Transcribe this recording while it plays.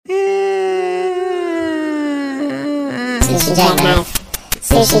Sushi jackknife.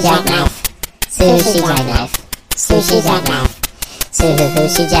 Sushi jackknife. Sushi jackknife. Sushi jackknife.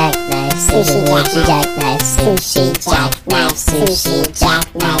 Sushi jackknife. Sushi jackknife. Sushi jackknife. Sushi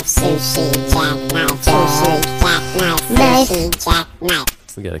jackknife. Sushi jackknife. Sushi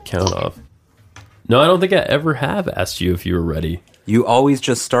jackknife. We got to count off. No, I don't think I ever have asked you if you were ready. You always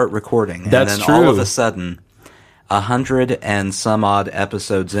just start recording. That's and then true. all of a sudden, 100 and some odd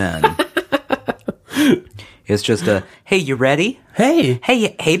episodes in, it's just a, hey, you ready? Hey,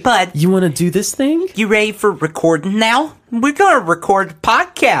 Hey, bud. you want to do this thing? You ready for recording now? We're going to record a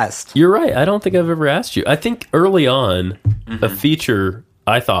podcast. You're right. I don't think I've ever asked you. I think early on, a feature,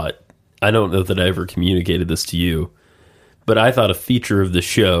 I don't know that I ever communicated this to you, but I thought a feature of the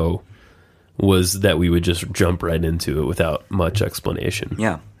show was that we would just jump right into it without much explanation.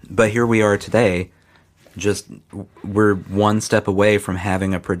 Yeah. But here we are today. Just, we're one step away from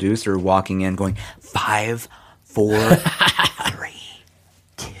having a producer walking in going, 5, 4, 3,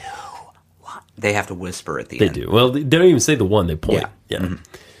 2, 1. They have to whisper at the They end. do. Well, they don't even say the one, they point. Yeah. Yeah.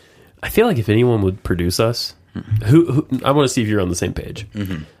 I feel like if anyone would produce us, who I want to see if you're on the same page.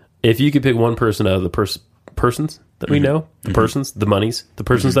 If you could pick one person out of the persons that we know, the persons, the monies, the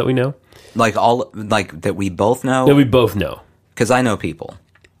persons that we know, Like that we both know? that we both know. Because I know people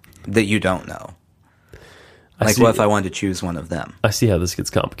that you don't know. Like, what if I wanted to choose one of them? I see how this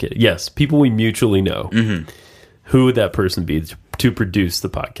gets complicated. Yes, people we mutually know. Who would that person be to produce the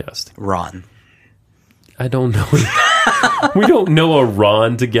podcast? Ron. I don't know. We don't know a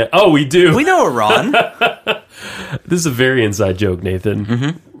Ron to get. Oh, we do. We know a Ron. This is a very inside joke,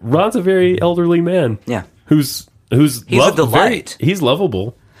 Nathan. Ron's a very elderly man. Yeah. Who's He's a delight. He's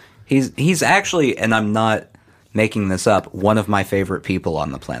lovable. He's actually, and I'm not making this up, one of my favorite people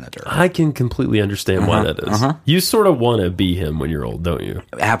on the planet Earth. I can completely understand why that is. You sort of want to be him when you're old, don't you?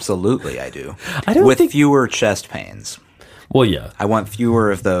 Absolutely, I do. I don't With think. fewer chest pains. Well, yeah. I want fewer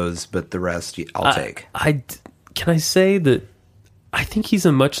of those, but the rest I'll take. Can I say that I think he's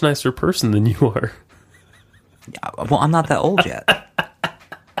a much nicer person than you are. Well, I'm not that old yet.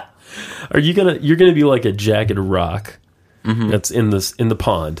 Are you gonna? You're gonna be like a jagged rock that's in the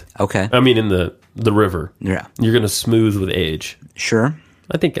pond. Okay. I mean, in the river. Yeah. You're gonna smooth with age. Sure.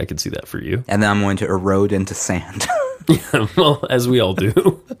 I think I could see that for you. And then I'm going to erode into sand. Well, as we all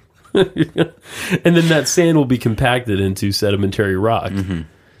do. And then that sand will be compacted into sedimentary rock.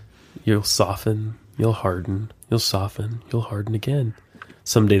 You'll soften, you'll harden, you'll soften, you'll harden again.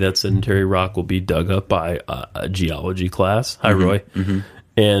 Someday that sedentary rock will be dug up by a geology class. Hi, Roy.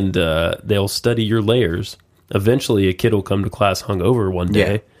 And they'll study your layers. Eventually, a kid will come to class hungover one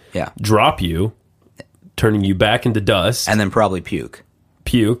day, Yeah. drop you, turning you back into dust, And then probably puke.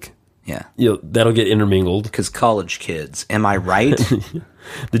 puke. Yeah. That'll get intermingled. Because college kids, am I right?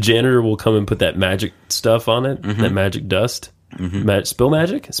 The janitor will come and put that magic stuff on it, that magic dust. Spill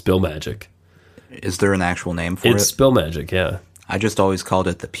magic? Spill magic. Is there an actual name for It's it? spill magic, yeah. I just always called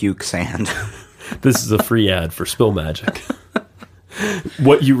it the puke sand. This is a free ad for spill magic.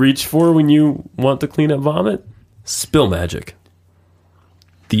 What you reach for when you want to clean up vomit? Spill magic.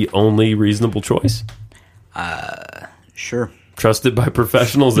 The only reasonable choice? Sure. Trusted by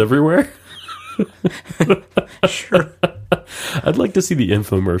professionals everywhere? Sure. I'd like to see the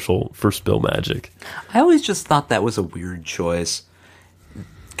infomercial for spill magic. I always just thought that was a weird choice.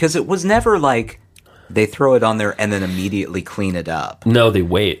 Because it was never like they throw it on there and then immediately clean it up. No, they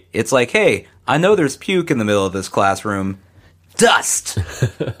wait. It's like, hey, I know there's puke in the middle of this classroom. Dust!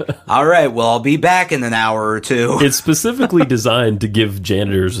 All right, well, I'll be back in an hour or two. It's specifically designed to give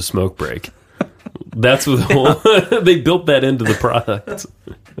janitors a smoke break. That's what the whole, they built that into the product.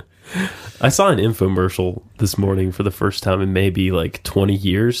 I saw an infomercial this morning for the first time in maybe like 20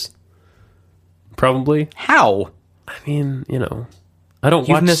 years. Probably. How? I mean, I don't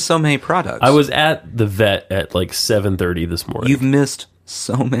You've watch. missed so many products. I was at the vet at like 7:30 this morning. You've missed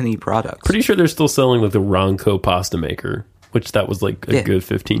so many products. Pretty sure they're still selling like the Ronco pasta maker, which that was like a Yeah. good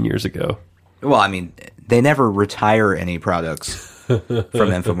 15 years ago. Well, I mean, they never retire any products from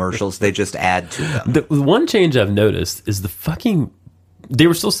infomercials. They just add to them. The one change I've noticed is the fucking. They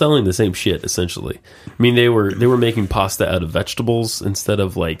were still selling the same shit essentially. I mean, they were making pasta out of vegetables instead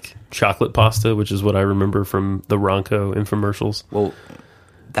of like chocolate pasta, which is what I remember from the Ronco infomercials. Well,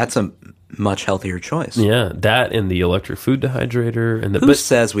 that's a much healthier choice. Yeah, that and the electric food dehydrator and the. Who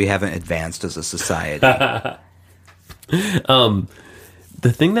says we haven't advanced as a society?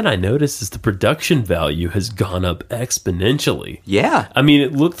 The thing that I noticed is the production value has gone up exponentially. Yeah. I mean,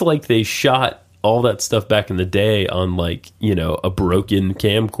 it looked like they shot all that stuff back in the day on like, a broken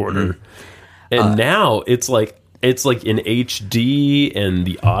camcorder. And now it's like in HD and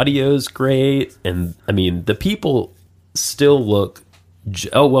the audio's great. And I mean, the people still look.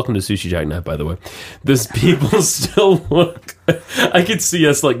 Oh, welcome to Sushi Jackknife, by the way. Those people still look. I could see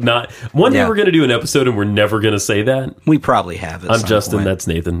us like not. One day Yeah. we're going to do an episode and we're never going to say that. We probably have it. I'm Justin. That's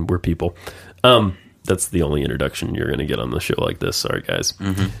Nathan. We're people. That's the only introduction you're going to get on the show like this. Sorry, guys.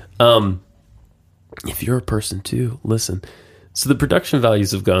 If you're a person too, listen. So the production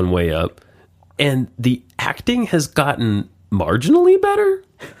values have gone way up, and the acting has gotten marginally better.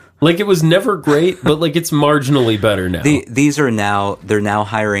 Like, it was never great, but like it's marginally better now. They're now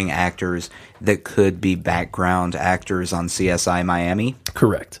hiring actors that could be background actors on CSI Miami.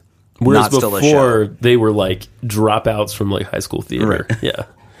 Correct. Whereas Not still a before, show. they were like dropouts from like high school theater. Right. Yeah.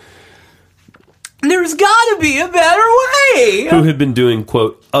 There's got to be a better way. Who had been doing,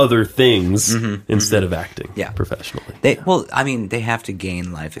 quote, other things instead of acting Mm-hmm. Yeah. professionally. They have to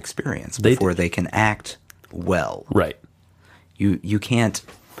gain life experience They before they can act well. Right. You can't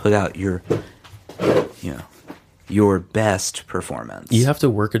put out your best performance. You have to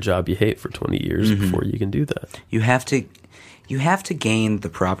work a job you hate for 20 years before you can do that. You have to gain the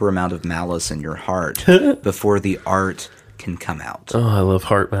proper amount of malice in your heart before the art can come out. Oh, I love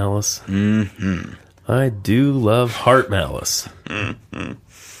heart malice. Mm-hmm. I do love heart malice.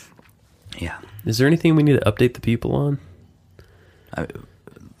 Yeah. Is there anything we need to update the people on?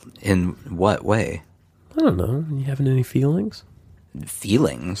 In what way? I don't know. You having any feelings?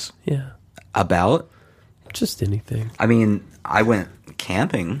 Feelings Yeah. about? Just anything. I mean, I went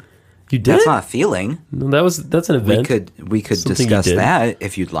camping. You did? That's not a feeling. No, that's an event. We could Something you discuss did. that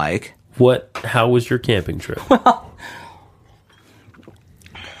if you'd like. How was your camping trip?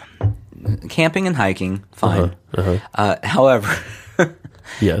 Camping and hiking, fine. However,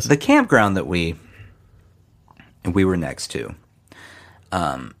 Yes. the campground that we were next to.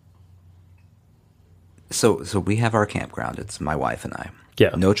 So we have our campground. It's my wife and I.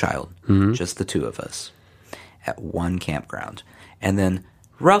 Yeah. No child, just the two of us at one campground. And then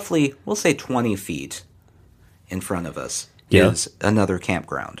roughly, we'll say 20 feet in front of us Yeah. is another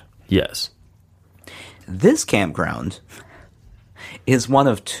campground. Yes. This campground is one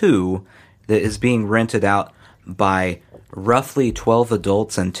of two that is being rented out by roughly 12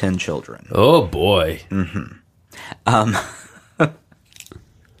 adults and 10 children. Oh, boy.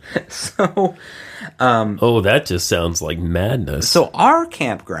 So Oh, that just sounds like madness. So our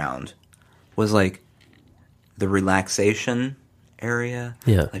campground was like the relaxation area.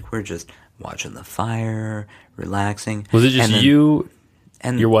 Yeah. Like we're just watching the fire, relaxing. Was it just And then- you,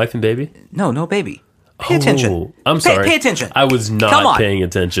 and your wife, and baby? No baby. Pay attention. Oh, I'm sorry. Pay attention. I was Come not on. paying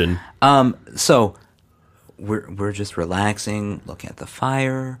attention. So we're just relaxing, looking at the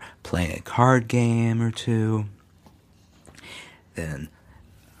fire, playing a card game or two. Then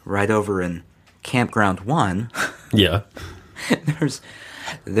right over in Campground 1, Yeah.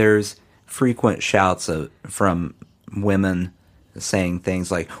 there's frequent shouts from women saying things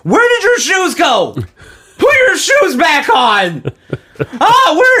like, "Where did your shoes go? Put your shoes back on!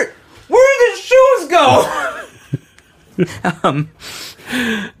 Where did the shoes go?"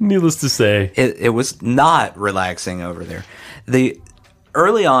 Needless to say. It was not relaxing over there.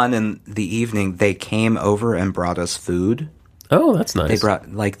 Early on in the evening, they came over and brought us food. Oh, that's nice.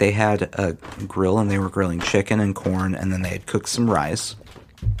 They had a grill and they were grilling chicken and corn, and then they had cooked some rice.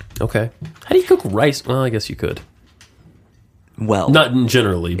 Okay. How do you cook rice? Well, I guess you could. Well, Not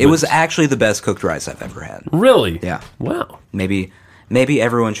generally. it but- was actually the best cooked rice I've ever had. Really? Yeah. Wow. Maybe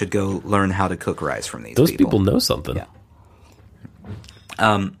everyone should go learn how to cook rice from these Those people know something. Yeah.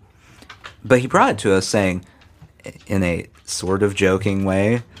 But he brought it to us saying, in a sort of joking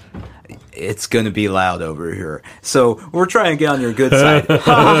way, "It's going to be loud over here. So we're trying to get on your good side."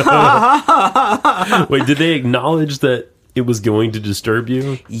 Wait, did they acknowledge that it was going to disturb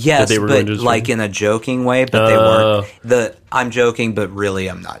you? Yes, That they were but going to disturb like you? in a joking way, but they weren't. I'm joking, but really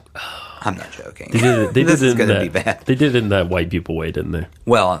I'm not. I'm not joking. They did it, This is in going to that, be bad. They did it in that white people way, didn't they?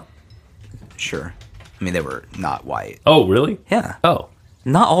 Well, sure. I mean, they were not white. Oh, really? Yeah. Oh.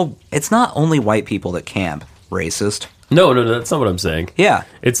 Not all. It's not only white people that camp. Racist. No, that's not what I'm saying. Yeah.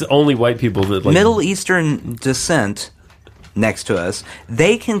 It's only white people that like Middle Eastern descent next to us,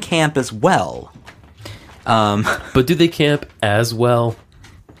 they can camp as well. But do they camp as well?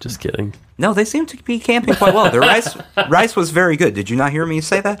 Just kidding. No, they seem to be camping quite well. The rice was very good. Did you not hear me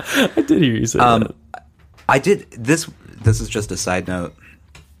say that? I did hear you say that. I did. This is just a side note.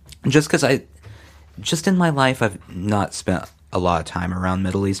 Just in my life, I've not spent a lot of time around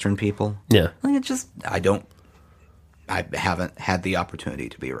Middle Eastern people. Yeah. Like I haven't had the opportunity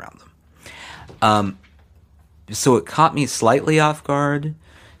to be around them. So it caught me slightly off guard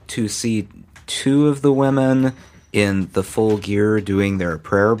to see two of the women in the full gear doing their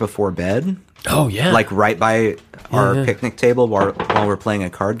prayer before bed, Oh yeah, like right by our yeah. picnic table while we're playing a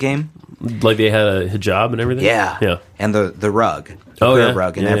card game. like they had a hijab and everything. Yeah. And the rug. The Oh, prayer yeah.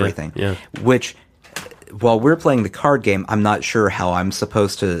 rug and Yeah, yeah, everything. yeah. Which, while we're playing the card game, I'm not sure how I'm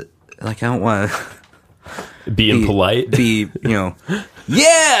supposed to, like, I don't want to being polite. be,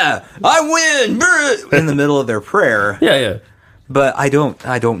 yeah, I win brr, in the middle of their prayer. yeah. But I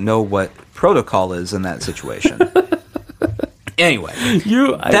don't know what protocol is in that situation. Anyway,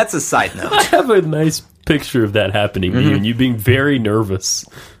 that's a side note. I have a nice picture of that happening to you, and you being very nervous.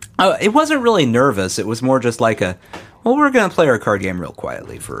 It wasn't really nervous. It was more just like we're going to play our card game real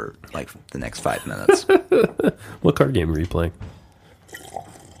quietly for like the next 5 minutes. What card game were you playing?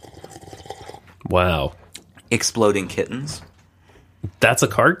 Wow, Exploding Kittens. that's a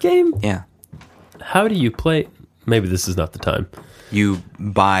card game. Yeah. How do you play? Maybe this is not the time. You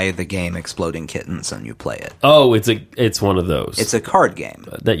buy the game Exploding Kittens and you play it. Oh, it's one of those. It's a card game.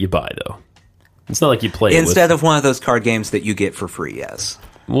 that you buy though. It's not like you play Instead it of one of those card games that you get for free, yes.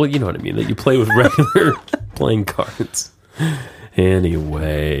 well, you know what I mean. That you play with regular playing cards.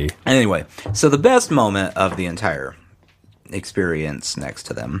 Anyway, So the best moment of the entire experience next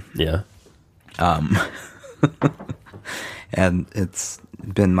to them, yeah. and it's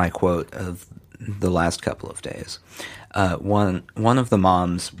been my quote of the last couple of days. One of the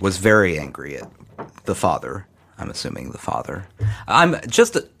moms was very angry at the father. I'm assuming the father. I'm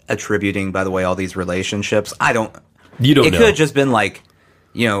just attributing, by the way, all these relationships. You don't It know. could have just been like,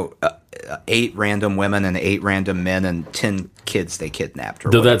 8 random women and 8 random men and 10 kids they kidnapped. Or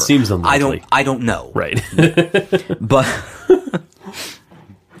Though that whatever. seems unlikely. I don't know. Right.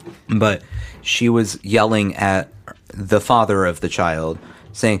 But she was yelling at the father of the child,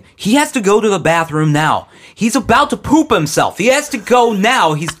 saying, he has to go to the bathroom now. He's about to poop himself. He has to go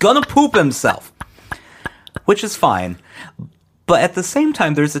now. He's gonna poop himself. Which is fine. But at the same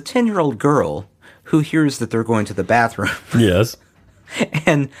time, there's a 10-year-old girl who hears that they're going to the bathroom. Yes.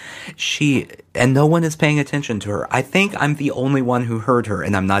 And no one is paying attention to her. I think I'm the only one who heard her,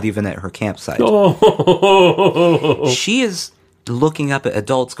 and I'm not even at her campsite. Oh. She is looking up at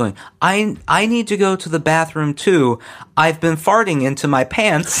adults going, I need to go to the bathroom too. I've been farting into my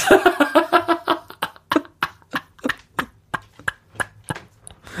pants.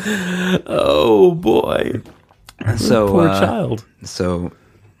 Oh boy. So Poor child. So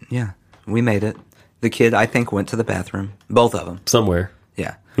yeah, we made it. The kid, I think, went to the bathroom. Both of them. Somewhere.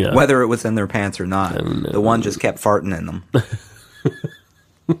 Yeah. Yeah. Whether it was in their pants or not. The one just kept farting in them.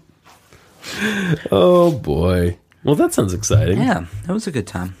 Oh boy. Well, that sounds exciting. Yeah, that was a good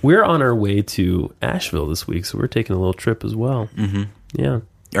time. We're on our way to Asheville this week, so we're taking a little trip as well. Mm-hmm. Yeah.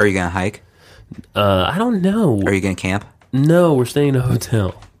 Are you going to hike? I don't know. Are you going to camp? No, we're staying in a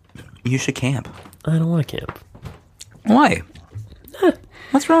hotel. You should camp. I don't want to camp. Why?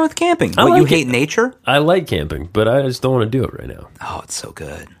 What's wrong with camping? I What, you like it. hate nature? I like camping, but I just don't want to do it right now. Oh, it's so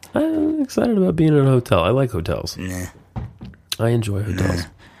good. I'm excited about being in a hotel. I like hotels. Nah. I enjoy hotels.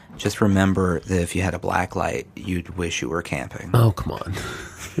 Just remember that if you had a black light, you'd wish you were camping. Oh, come on.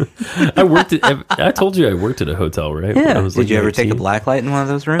 I told you I worked at a hotel, right? When I Yeah. was, Did like, you ever take a 19. black light in one of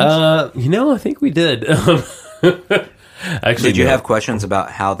those rooms? I think we did. Actually, Did you no. have questions about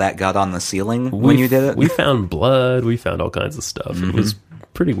how that got on the ceiling when you did it? We found blood. We found all kinds of stuff. Mm-hmm. It was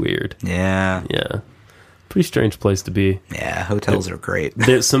pretty weird. Yeah. Yeah. Pretty strange place to be. Yeah, hotels are great.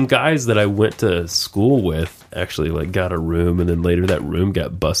 There's some guys that I went to school with actually like got a room, and then later that room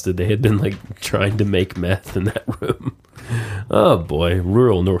got busted. They had been like trying to make meth in that room. Oh boy,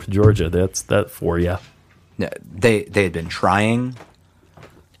 rural North Georgia. That's that for you. They had been trying.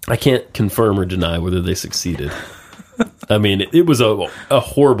 I can't confirm or deny whether they succeeded. I mean, it was a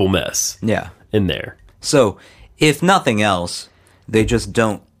horrible mess Yeah. in there. So, if nothing else, they just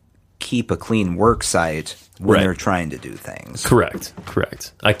don't keep a clean work site when Right. they're trying to do things. Correct.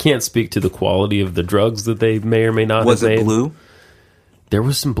 I can't speak to the quality of the drugs that they may or may not Was have made. it blue? There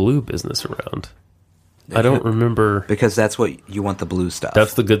was some blue business around. I don't remember. Because that's what you want, the blue stuff.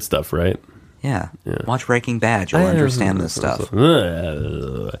 That's the good stuff, right? Yeah. Watch Breaking Bad. You'll understand this stuff.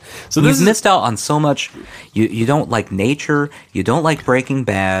 So this You've is missed out on so much. You don't like nature. You don't like Breaking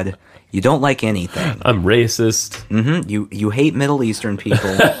Bad. You don't like anything. I'm racist. Hmm. You hate Middle Eastern people.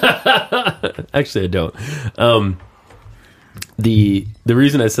 Actually, I don't. The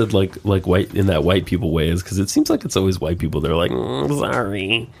reason I said like white in that white people way is because it seems like it's always white people. They're like,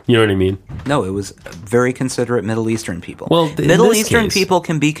 sorry, you know what I mean? No, it was very considerate Middle Eastern people. Well, in Middle this Eastern case- people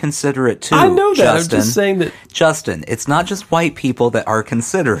can be considerate too. I know that. Justin. I'm just saying that Justin, it's not just white people that are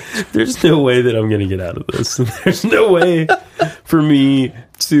considerate. there's no way that I'm going to get out of this. There's no way for me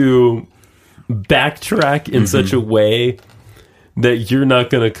to backtrack in such a way that you're not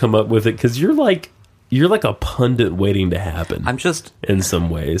going to come up with it because you're like a pundit waiting to happen. In some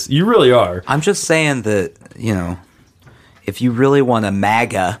ways, you really are. I'm just saying that, if you really want a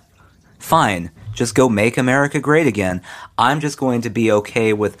MAGA, fine, just go make America great again. I'm just going to be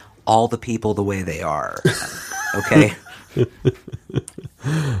okay with all the people the way they are. Okay.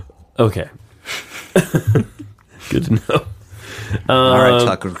 Okay. Good to know. All right,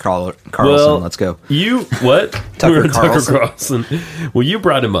 Tucker Carlson, let's go. You what? Tucker Carlson. Well, you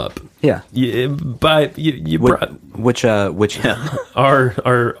brought him up. Yeah. You brought which our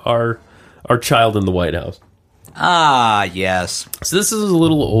child in the White House. Ah, yes. So this is a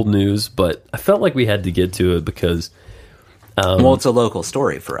little old news, but I felt like we had to get to it because well, it's a local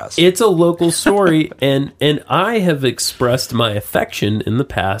story for us. It's a local story, and I have expressed my affection in the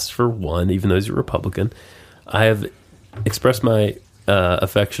past for one, even though he's a Republican. I have expressed my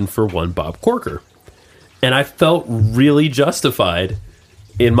affection for one Bob Corker, and I felt really justified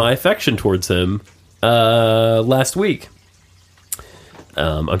in my affection towards him last week.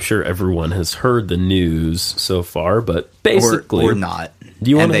 I'm sure everyone has heard the news so far, but basically, or not.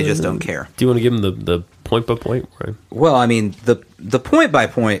 They just don't care. Do you want to give them the point by point? Right? Well, I mean, the point by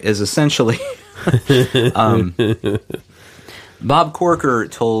point is essentially Bob Corker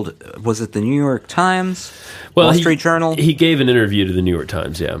told, was it the New York Times? Wall Street Journal? He gave an interview to the New York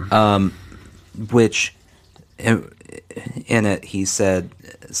Times, yeah. Which, in it, he said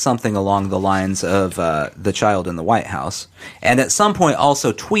something along the lines of the child in the White House. And at some point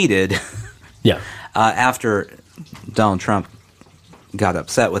also tweeted after Donald Trump got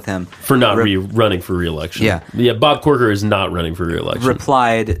upset with him for not running for re-election. Yeah, Bob Corker is not running for re-election.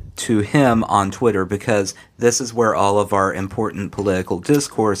 Replied to him on Twitter, because this is where all of our important political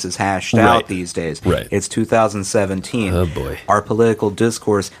discourse is hashed out these days. Right. It's 2017. Oh boy. Our political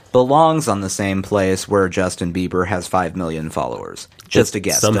discourse belongs on the same place where Justin Bieber has 5 million followers. Just a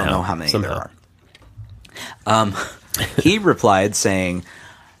guess. Don't know how many there are. He replied saying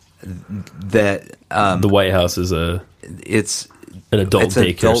that the White House is it's an adult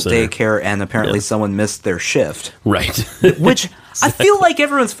daycare, and apparently someone missed their shift. Right. Which I feel like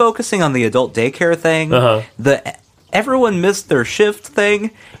everyone's focusing on the adult daycare thing. The everyone missed their shift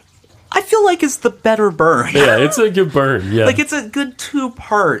thing, I feel like is the better burn. Yeah, it's a good burn. Yeah. Like it's a good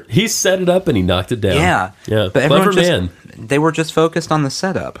 2-part. He set it up and he knocked it down. Yeah. Yeah. But clever man. They were just focused on the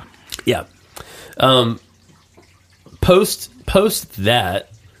setup. Yeah. Post that,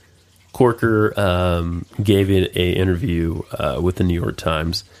 Corker gave an interview with the New York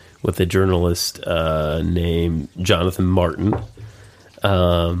Times with a journalist named Jonathan Martin.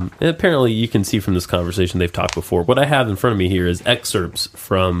 And apparently, you can see from this conversation they've talked before. What I have in front of me here is excerpts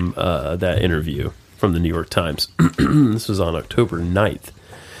from that interview from the New York Times. This was on October 9th.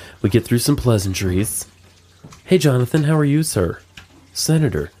 We get through some pleasantries. Hey, Jonathan, how are you, sir?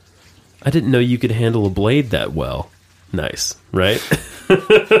 Senator, I didn't know you could handle a blade that well. Nice, right?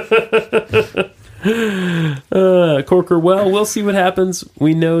 Corker, well, we'll see what happens.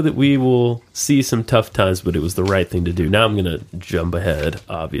 We know that we will see some tough times, but it was the right thing to do. Now I'm going to jump ahead,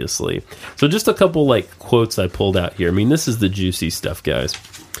 obviously. So just a couple quotes I pulled out here. I mean, this is the juicy stuff, guys.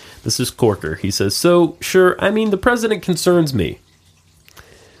 This is Corker. He says, so, sure, I mean, the president concerns me.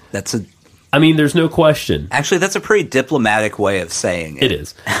 I mean, there's no question. Actually, that's a pretty diplomatic way of saying it. It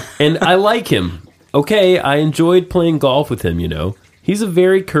is. And I like him. Okay, I enjoyed playing golf with him, you know. He's a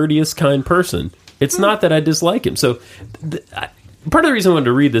very courteous, kind person. It's not that I dislike him. So part of the reason I wanted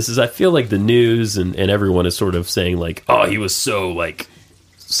to read this is I feel like the news and everyone is sort of saying oh, he was so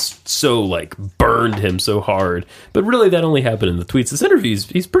burned him so hard. But really that only happened in the tweets. This interview,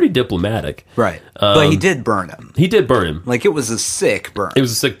 he's pretty diplomatic. Right. But he did burn him. He did burn him. It was a sick burn. It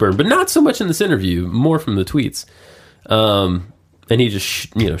was a sick burn, but not so much in this interview, more from the tweets. And he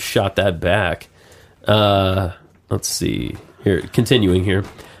just shot that back. Let's see here. Continuing here,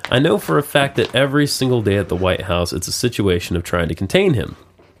 I know for a fact that every single day at the White House, it's a situation of trying to contain him.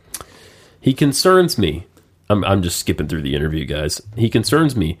 He concerns me. I'm just skipping through the interview, guys. He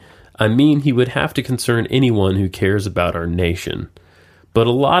concerns me. I mean, he would have to concern anyone who cares about our nation. But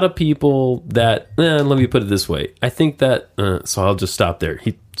a lot of people that, let me put it this way. I think that, so I'll just stop there.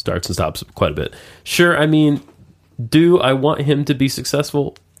 He starts and stops quite a bit. Sure, I mean, do I want him to be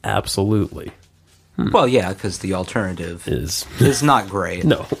successful? Absolutely. Well, yeah, because the alternative is not great.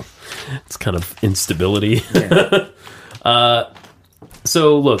 No, it's kind of instability. Yeah.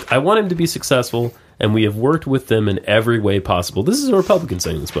 So, look, I want him to be successful, and we have worked with them in every way possible. This is a Republican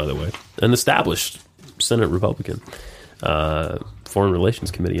saying this, by the way, an established Senate Republican, Foreign Relations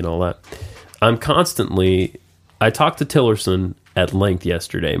Committee and all that. I talk to Tillerson at length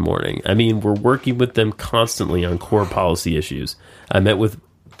yesterday morning. I mean, we're working with them constantly on core policy issues. I met with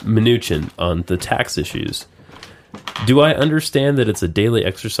Mnuchin on the tax issues. Do I understand that it's a daily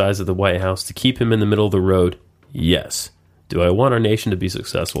exercise at the White House to keep him in the middle of the road? Yes. Do I want our nation to be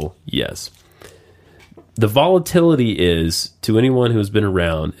successful? Yes. The volatility is, to anyone who has been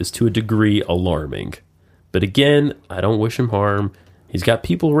around, is to a degree alarming. But again, I don't wish him harm. He's got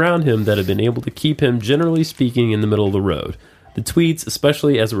people around him that have been able to keep him, generally speaking, in the middle of the road. The tweets,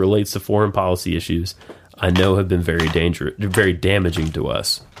 especially as it relates to foreign policy issues, I know have been very damaging to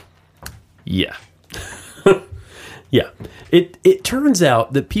us. Yeah. Yeah. It turns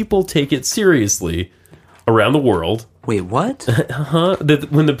out that people take it seriously around the world. Wait, what? That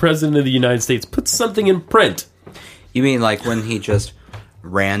when the President of the United States puts something in print. You mean like when he just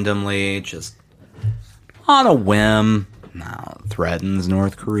randomly, just on a whim, threatens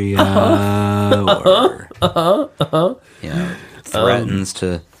North Korea or threatens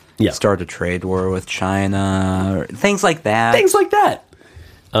to start a trade war with China, or things like that. Things like that.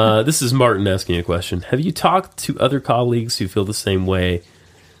 This is Martin asking a question. Have you talked to other colleagues who feel the same way,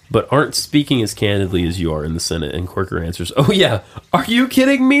 but aren't speaking as candidly as you are in the Senate? And Corker answers, oh, yeah. Are you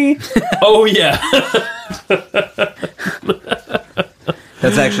kidding me? Oh, yeah.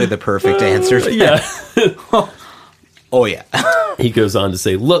 That's actually the perfect answer. Yeah. Oh, yeah. He goes on to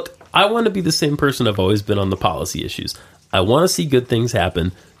say, look, I want to be the same person I've always been on the policy issues. I want to see good things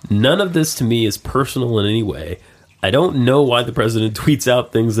happen. None of this to me is personal in any way. I don't know why the president tweets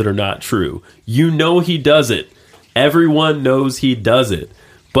out things that are not true. You know he does it. Everyone knows he does it.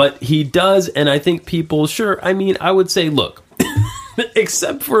 But he does, and I think people, I would say, look,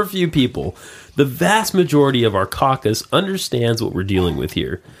 except for a few people, the vast majority of our caucus understands what we're dealing with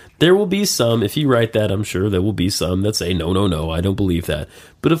here. There will be some, if you write that, I'm sure there will be some that say, no, I don't believe that.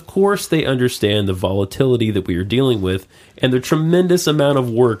 But of course they understand the volatility that we are dealing with and the tremendous amount of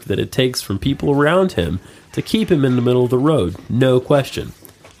work that it takes from people around him to keep him in the middle of the road. No question.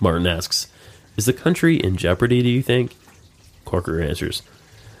 Martin asks, is the country in jeopardy, do you think? Corker answers,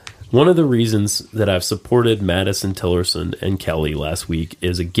 one of the reasons that I've supported Madison Tillerson and Kelly last week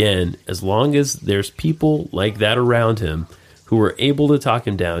is, again, as long as there's people like that around him who are able to talk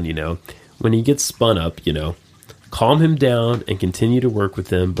him down, when he gets spun up, calm him down and continue to work with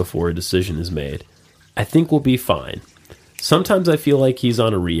him before a decision is made, I think we'll be fine. Sometimes I feel like he's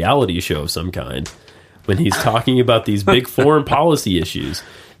on a reality show of some kind when he's talking about these big foreign policy issues.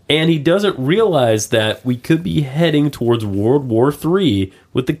 And he doesn't realize that we could be heading towards World War III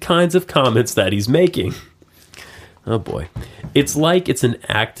with the kinds of comments that he's making. Oh boy. It's like it's an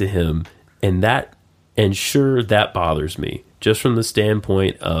act to him, and that bothers me. Just from the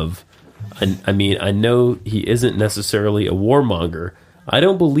standpoint of, I know he isn't necessarily a warmonger. I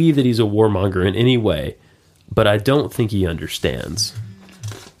don't believe that he's a warmonger in any way, but I don't think he understands.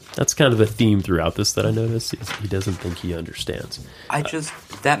 That's kind of a theme throughout this that I noticed. He doesn't think he understands.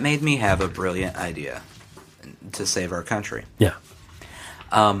 That made me have a brilliant idea to save our country. Yeah.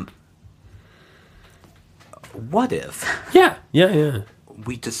 What if? Yeah.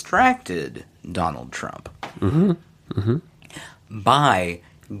 We distracted Donald Trump by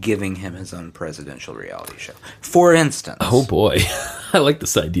giving him his own presidential reality show. For instance. Oh boy. I like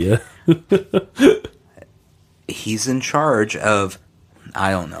this idea. He's in charge of,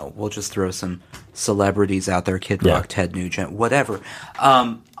 I don't know, we'll just throw some celebrities out there, Kid Rock, Ted Nugent, whatever.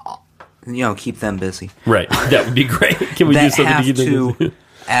 Keep them busy. Right. That would be great. Can we do something to keep them busy?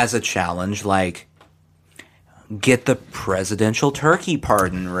 As a challenge, like, get the presidential turkey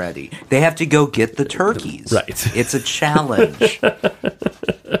pardon ready. They have to go get the turkeys. Right. It's a challenge.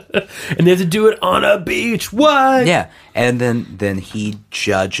 And they have to do it on a beach. What? Yeah. And then he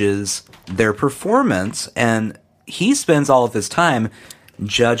judges their performance, and he spends all of his time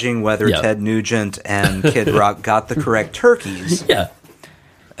judging whether Ted Nugent and Kid Rock got the correct turkeys. Yeah.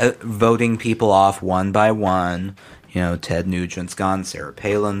 Voting people off one by one. Ted Nugent's gone. Sarah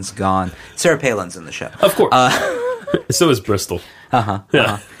Palin's gone. Sarah Palin's in the show. Of course. So is Bristol.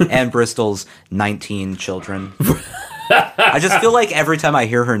 And Bristol's 19 children. I just feel like every time I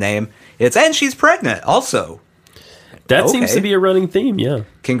hear her name, and she's pregnant also. That seems to be a running theme, yeah.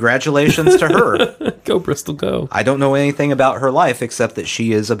 Congratulations to her. Go, Bristol, go. I don't know anything about her life except that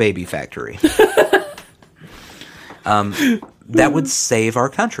she is a baby factory. That would save our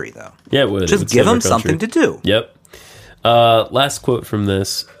country, though. Yeah, it would. Just give them something to do. Yep. Last quote from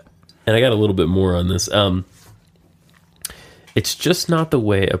this, and I got a little bit more on this. It's just not the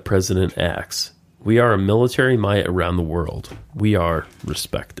way a president acts. We are a military might around the world. We are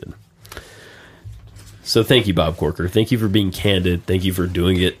respected. So thank you, Bob Corker. Thank you for being candid. Thank you for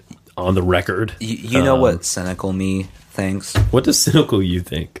doing it on the record. You know what cynical me thinks. What does cynical you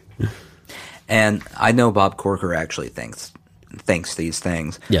think? And I know Bob Corker actually thinks these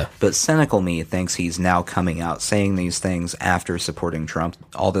things. Yeah. But cynical me thinks he's now coming out saying these things after supporting Trump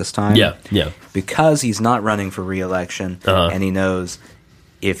all this time. Yeah, yeah. Because he's not running for re-election, and he knows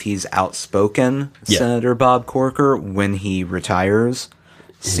if he's outspoken, Senator Bob Corker, when he retires,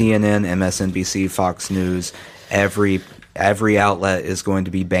 CNN, MSNBC, Fox News, every outlet is going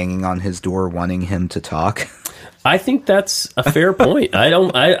to be banging on his door wanting him to talk. I think that's a fair point.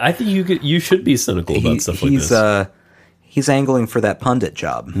 I think you should be cynical about stuff like this. He's angling for that pundit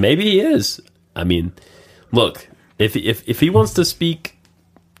job. Maybe he is. I mean, look, if he wants to speak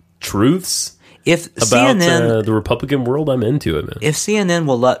truths about CNN, the Republican world, I'm into it, man. If CNN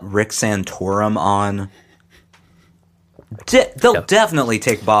will let Rick Santorum on, they'll definitely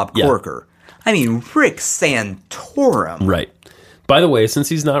take Bob Corker. I mean, Rick Santorum. Right. By the way, since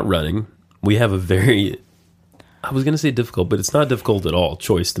he's not running, we have a very, I was going to say difficult, but it's not difficult at all,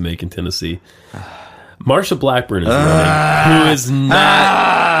 choice to make in Tennessee. Marsha Blackburn is running, who is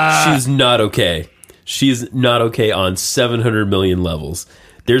not, she's not okay. She's not okay on 700 million levels.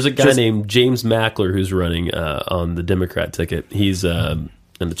 There's a guy named James Mackler who's running on the Democrat ticket. He's an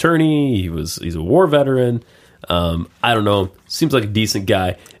attorney. He's a war veteran. I don't know. Seems like a decent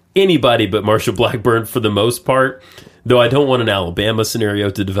guy. Anybody but Marsha Blackburn for the most part. Though I don't want an Alabama scenario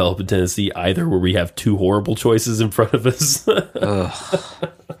to develop in Tennessee either, where we have two horrible choices in front of us.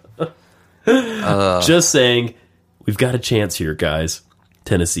 Just saying, we've got a chance here, guys.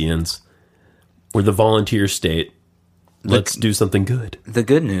 Tennesseans. We're the volunteer state. Let's do something good. The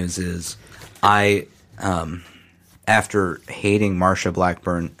good news is, after hating Marsha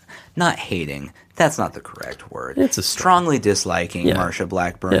Blackburn, not hating, that's not the correct word. It's a strongly disliking Marsha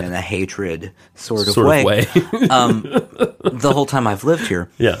Blackburn in a hatred sort of way. The whole time I've lived here,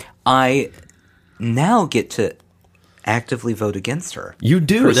 I now get to actively vote against her. You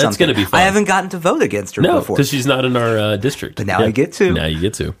do. That's going to be fun. I haven't gotten to vote against her before. because she's not in our district. But now I get to. Now you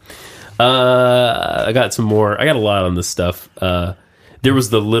get to. I got some more. I got a lot on this stuff. There was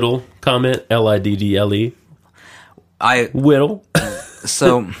the little comment, Liddle. Whittle.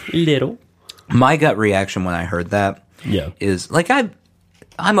 So little. My gut reaction when I heard that is like I'm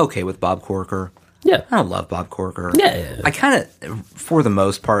okay with Bob Corker. Yeah. I don't love Bob Corker. Yeah. I kind of, for the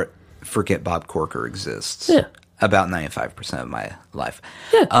most part, forget Bob Corker exists. Yeah. About 95% of my life.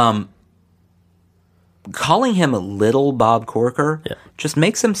 Yeah. Calling him a little Bob Corker just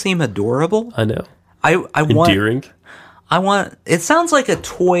makes him seem adorable. I know. I want endearing. It sounds like a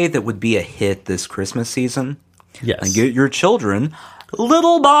toy that would be a hit this Christmas season. Yes. And get your children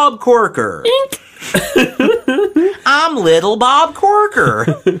Little Bob Corker. I'm Little Bob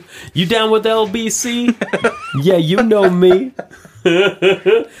Corker. You down with LBC? Yeah, you know me. You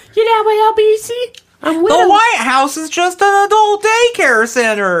down with LBC? I'm with the White House is just an adult daycare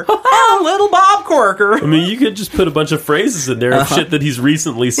center. I'm Little Bob Corker. I mean, you could just put a bunch of phrases in there of shit that he's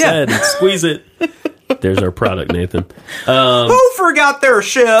recently said and squeeze it. There's our product, Nathan. Who forgot their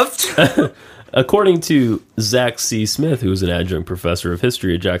shift? According to Zach C. Smith, who is an adjunct professor of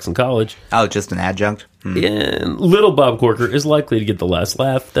history at Jackson College. Oh, just an adjunct? And little Bob Corker is likely to get the last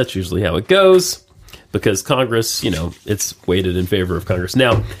laugh. That's usually how it goes. Because Congress, it's weighted in favor of Congress.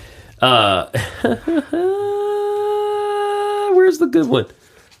 Now, where's the good one?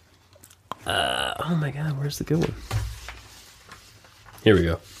 Oh my God, where's the good one? Here we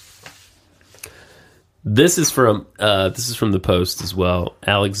go. This is from the Post as well.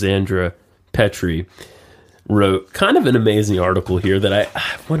 Alexandra Petri wrote kind of an amazing article here that I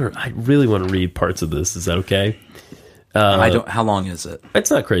really want to read parts of this. Is that okay? How long is it?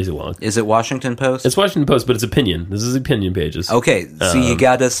 It's not crazy long. Is it Washington Post? It's Washington Post, but it's opinion. This is opinion pages. Okay, so you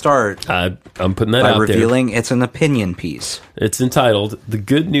got to start I'm putting that by out revealing there. It's an opinion piece. It's entitled "The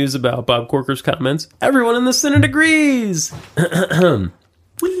Good News About Bob Corker's Comments." Everyone in the Senate agrees.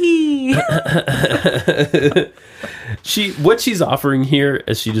 Whee! What she's offering here,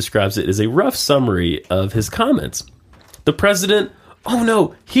 as she describes it, is a rough summary of his comments. The president, oh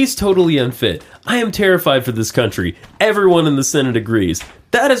no, he's totally unfit. I am terrified for this country. Everyone in the Senate agrees.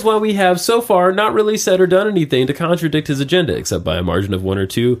 That is why we have, so far, not really said or done anything to contradict his agenda, except by a margin of 1 or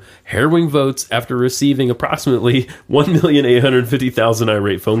 2 harrowing votes after receiving approximately 1,850,000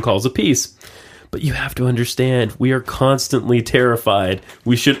 irate phone calls apiece. But you have to understand, we are constantly terrified.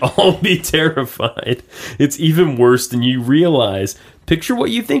 We should all be terrified. It's even worse than you realize. Picture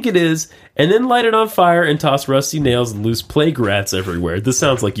what you think it is, and then light it on fire and toss rusty nails and loose plague rats everywhere. This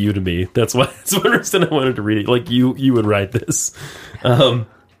sounds like you to me. That's one reason I wanted to read it. Like you would write this.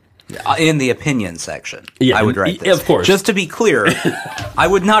 In the opinion section, I would write this. Of course. Just to be clear, I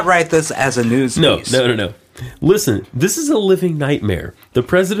would not write this as a news piece. No. Listen, this is a living nightmare. The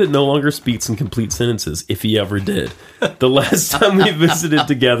president no longer speaks in complete sentences, if he ever did. The last time we visited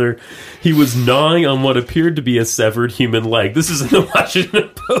together, he was gnawing on what appeared to be a severed human leg. This is in the Washington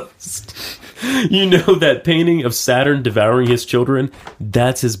Post. You know that painting of Saturn devouring his children?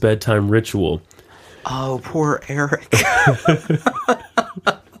 That's his bedtime ritual. Oh, poor Eric.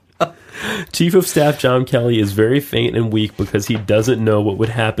 Chief of Staff John Kelly is very faint and weak because he doesn't know what would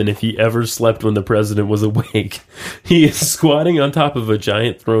happen if he ever slept when the president was awake. He is squatting on top of a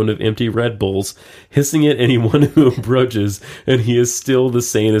giant throne of empty Red Bulls, hissing at anyone who approaches, and he is still the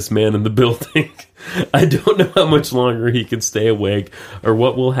sanest man in the building. I don't know how much longer he can stay awake or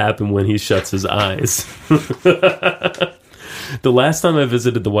what will happen when he shuts his eyes. The last time I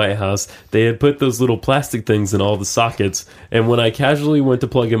visited the White House, they had put those little plastic things in all the sockets, and when I casually went to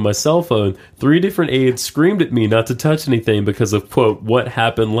plug in my cell phone, 3 different aides screamed at me not to touch anything because of, quote, what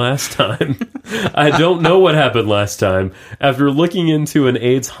happened last time. I don't know what happened last time. After looking into an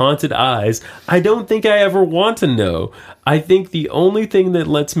aide's haunted eyes, I don't think I ever want to know. I think the only thing that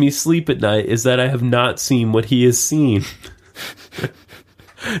lets me sleep at night is that I have not seen what he has seen.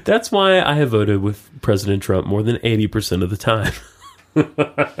 That's why I have voted with President Trump more than 80% of the time.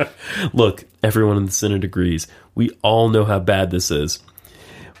 Look, everyone in the Senate agrees. We all know how bad this is.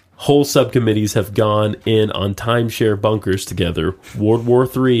 Whole subcommittees have gone in on timeshare bunkers together. World War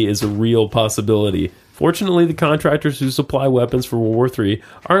III is a real possibility. Fortunately, the contractors who supply weapons for World War III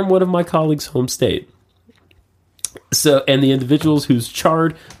are in one of my colleagues' home state. And the individuals whose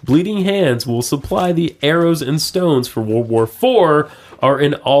charred, bleeding hands will supply the arrows and stones for World War IV are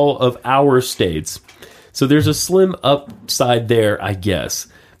in all of our states. So there's a slim upside there, I guess.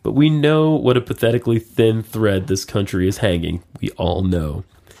 But we know what a pathetically thin thread this country is hanging. We all know.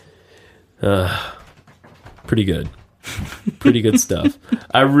 Pretty good. Pretty good stuff.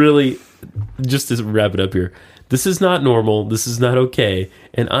 I really, just to wrap it up here, this is not normal. This is not okay.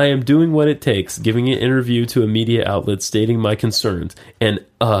 And I am doing what it takes, giving an interview to a media outlet stating my concerns. And,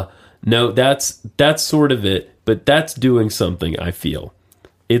 no, that's sort of it. But that's doing something, I feel.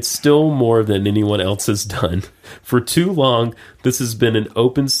 It's still more than anyone else has done. For too long, this has been an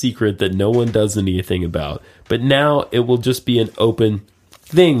open secret that no one does anything about. But now it will just be an open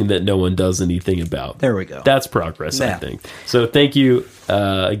thing that no one does anything about. There we go. That's progress, I think. So thank you.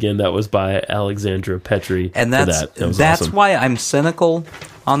 Again, that was by Alexandra Petri. And that's awesome. why I'm cynical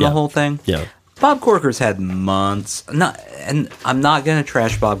on the whole thing. Yeah. Bob Corker's had months. And I'm not going to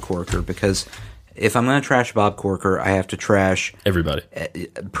trash Bob Corker because if I'm going to trash Bob Corker, I have to trash everybody.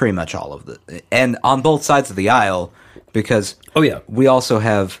 Pretty much all of it. And on both sides of the aisle, because we also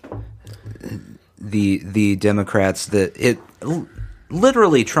have the Democrats that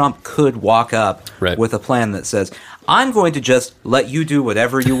literally Trump could walk up with a plan that says, I'm going to just let you do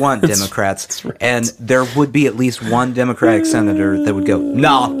whatever you want, Democrats. Right. And there would be at least one Democratic senator that would go,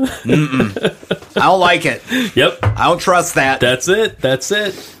 no, I don't like it. Yep. I don't trust that. That's it.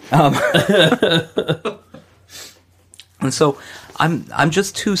 And so I'm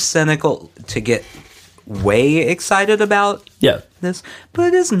just too cynical to get way excited about this.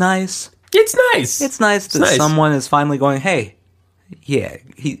 But it's nice. It's nice. It's nice that someone is finally going, hey, yeah,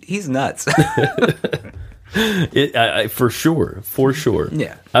 he's nuts. For sure.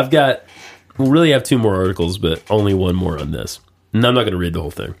 Yeah. We'll really have 2 more articles, but only one more on this. And I'm not going to read the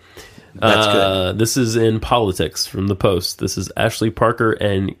whole thing. That's good. This is in Politics from the Post. This is Ashley Parker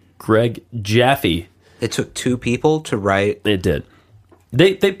and Greg Jaffe. It took 2 people to write. It did.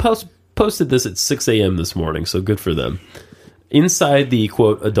 They posted this at 6 a.m. this morning, so good for them. Inside the,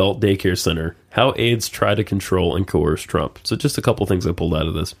 quote, adult daycare center, how aides try to control and coerce Trump. So just a couple things I pulled out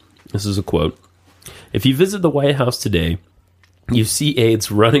of this. This is a quote. If you visit the White House today, you see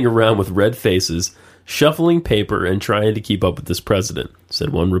aides running around with red faces, shuffling paper, and trying to keep up with this president, said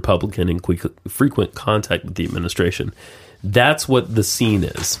one Republican in frequent contact with the administration. That's what the scene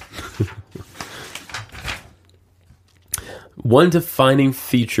is. One defining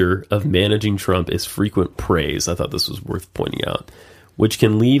feature of managing Trump is frequent praise. I thought this was worth pointing out, which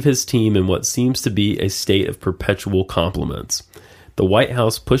can leave his team in what seems to be a state of perpetual compliments. The White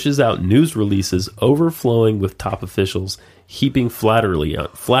House pushes out news releases overflowing with top officials heaping flattery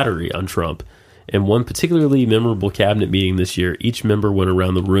on Trump. In one particularly memorable cabinet meeting this year, each member went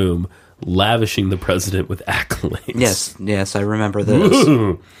around the room lavishing the president with accolades. Yes, I remember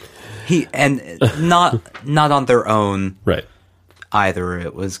this. Not on their own, right? Either.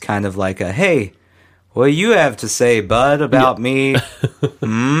 It was kind of like a, hey, what do you have to say, bud, about me?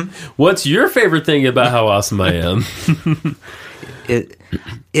 What's your favorite thing about how awesome I am?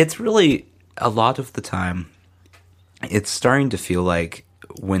 It's really, a lot of the time, it's starting to feel like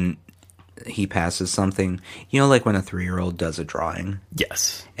when he passes something, like when a 3-year-old does a drawing.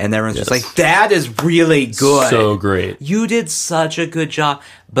 Yes. And everyone's Yes. just like, that is really good. So great. You did such a good job.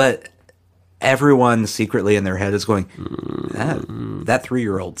 But everyone secretly in their head is going, that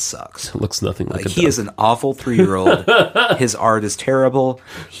 3-year-old sucks. Looks nothing like He is an awful 3-year-old. His art is terrible.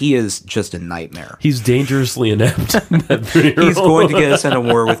 He is just a nightmare. He's dangerously inept. That 3-year-old. He's going to get us in a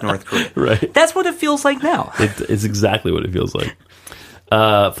war with North Korea. Right. That's what it feels like now. It's exactly what it feels like.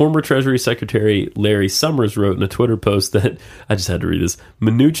 Former Treasury Secretary Larry Summers wrote in a Twitter post that, I just had to read this,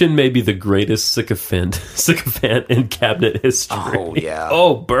 Mnuchin may be the greatest sycophant in cabinet history. Oh, yeah.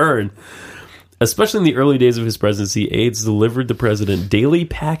 Oh, burn. Especially in the early days of his presidency, aides delivered the president daily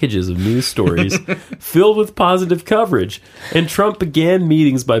packages of news stories filled with positive coverage. And Trump began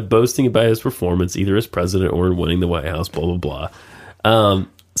meetings by boasting about his performance, either as president or in winning the White House, blah, blah, blah.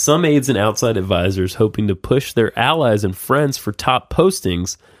 Some aides and outside advisors, hoping to push their allies and friends for top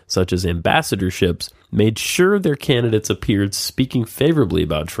postings, such as ambassadorships, made sure their candidates appeared speaking favorably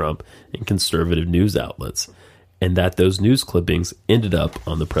about Trump in conservative news outlets, and that those news clippings ended up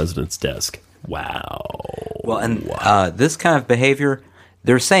on the president's desk. Wow. Well, and this kind of behavior,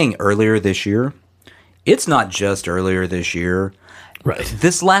 they're saying earlier this year. It's not just earlier this year. Right.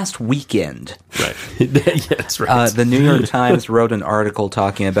 This last weekend. Right. Yeah, that's right. The New York Times wrote an article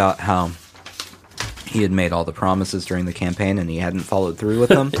talking about how he had made all the promises during the campaign and he hadn't followed through with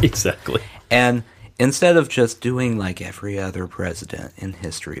them. Exactly. And instead of just doing like every other president in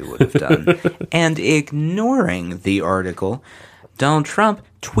history would have done and ignoring the article, Donald Trump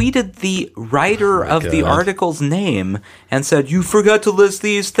tweeted the writer of the article's name and said, "You forgot to list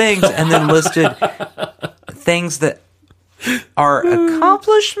these things," and then listed things that are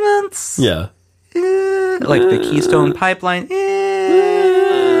accomplishments. Yeah. Like the Keystone Pipeline.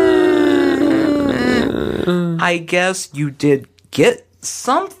 I guess you did get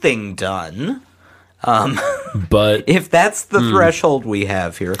something done. But If that's the threshold we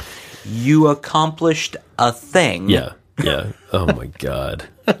have here, you accomplished a thing. yeah. Yeah. Oh my God.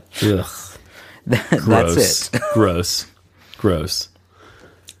 Ugh. That's Gross. it. Gross.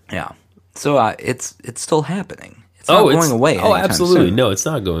 Yeah. So it's still happening. It's not going away. Oh, anytime absolutely. soon. No, it's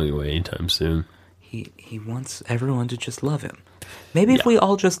not going away anytime soon. He wants everyone to just love him. Maybe if we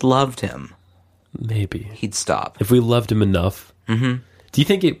all just loved him, Maybe. he'd stop. If we loved him enough. Mm-hmm. Do you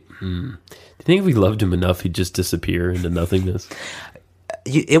think do you think if we loved him enough, he'd just disappear into nothingness?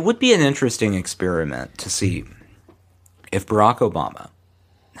 It would be an interesting experiment to see if Barack Obama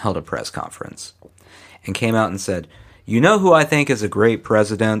held a press conference and came out and said, "You know who I think is a great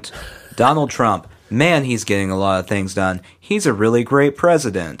president? Donald Trump. Man, he's getting a lot of things done. He's a really great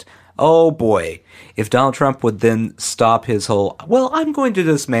president." Oh boy. If Donald Trump would then stop his whole, "Well, I'm going to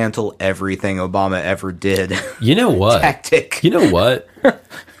dismantle everything Obama ever did" You know what? tactic. You know what?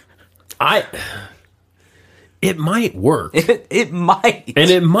 It might work. It might.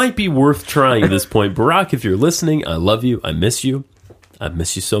 And it might be worth trying at this point. Barack, if you're listening, I love you. I miss you. I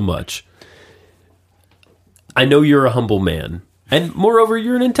miss you so much. I know you're a humble man. And moreover,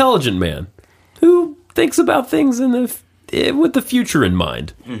 you're an intelligent man who thinks about things with the future in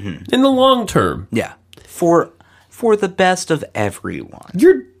mind. Mm-hmm. In the long term. Yeah. For the best of everyone.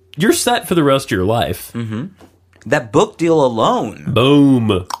 You're set for the rest of your life. Mm-hmm. That book deal alone.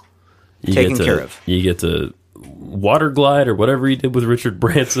 Boom. Taken care of. You get to water glide or whatever you did with Richard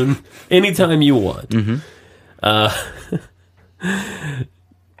Branson anytime you want. Mm-hmm.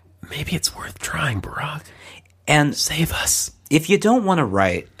 Maybe it's worth trying, Barack. And Save us. if you don't want to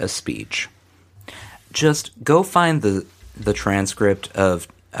write a speech, just go find the transcript of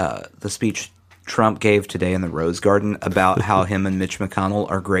the speech Trump gave today in the Rose Garden about how him and Mitch McConnell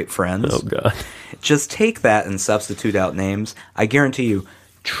are great friends. Oh, God. Just take that and substitute out names. I guarantee you,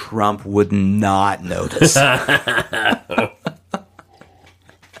 Trump would not notice. I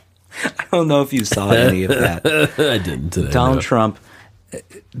don't know if you saw any of that. I didn't today. Donald no. Trump,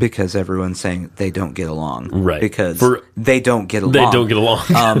 because everyone's saying they don't get along. Right. Because For- they don't get along. They don't get along.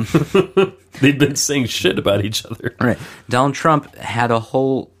 They've been saying shit about each other. Right. Donald Trump had a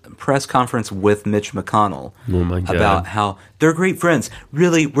whole press conference with Mitch McConnell Oh, my God. about how they're great friends.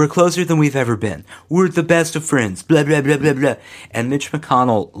 Really, we're closer than we've ever been. We're the best of friends. Blah, blah, blah, blah, blah. And Mitch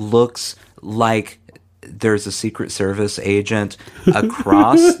McConnell looks like there's a Secret Service agent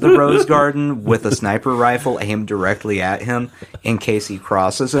across the Rose Garden with a sniper rifle aimed directly at him in case he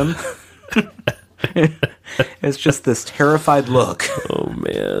crosses him. It's just this terrified look. Oh,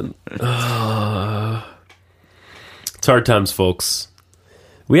 man. It's hard times, folks.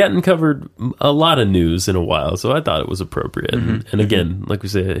 We hadn't covered a lot of news in a while, so I thought it was appropriate. Mm-hmm. And again, like we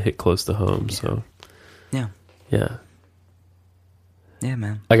say, it hit close to home. So, Yeah. yeah. Yeah,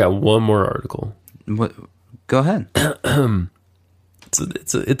 man. I got one more article. What? Go ahead.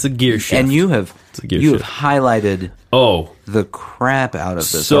 It's a gear shift. And you have a gear have shift. highlighted Oh, the crap out of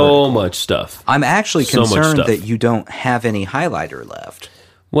this. so article. much stuff. I'm actually so much concerned stuff. that you don't have any highlighter left.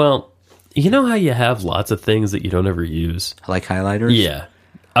 Well, you know how you have lots of things that you don't ever use? Like highlighters? Yeah.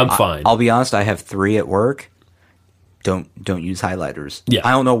 I'm fine. I'll be honest, I have 3 at work. Don't use highlighters. Yeah.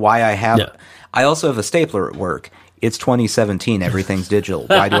 I don't know why I have. Yeah. I also have a stapler at work. It's 2017. Everything's digital.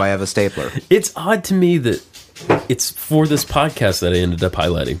 Why do I have a stapler? It's odd to me that it's for this podcast that I ended up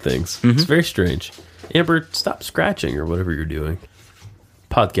highlighting things. It's very strange. Amber, stop scratching or whatever you're doing.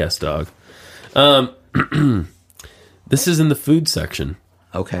 Podcast dog. This is in the food section.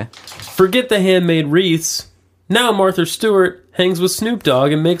 Okay. Forget the handmade wreaths. Now Martha Stewart hangs with Snoop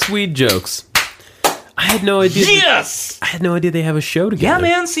Dogg and makes weed jokes. I had no idea. Yes. I had no idea they have a show together.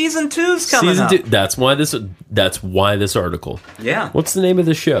 Yeah, man. Season 2's coming Season up. 2. That's why this article. Yeah. What's the name of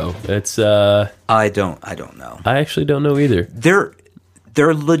the show? It's I don't know. I actually don't know either. They're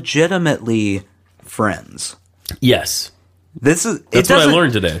legitimately friends. Yes. This is That's what I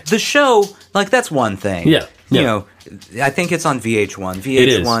learned today. The show, like, that's one thing. Yeah, You yeah. know, I think it's on VH1. It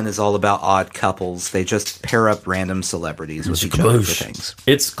is. VH1 is all about odd couples. They just pair up random celebrities with each other for things.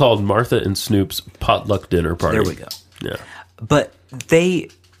 It's called Martha and Snoop's Potluck Dinner Party. There we go. Yeah. But they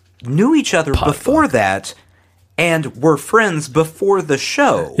knew each other before that and were friends before the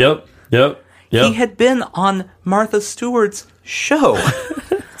show. Yep. He had been on Martha Stewart's show.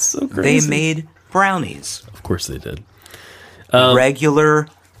 It's so They crazy. made brownies. Of course they did. Regular,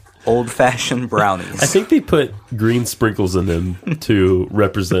 old-fashioned brownies. I think they put green sprinkles in them to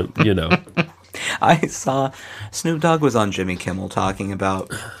represent, I saw Snoop Dogg was on Jimmy Kimmel talking about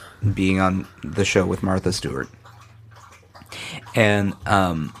being on the show with Martha Stewart. And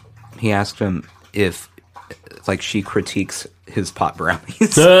he asked him if, like, she critiques his pot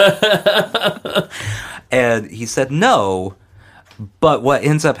brownies. And he said no, but what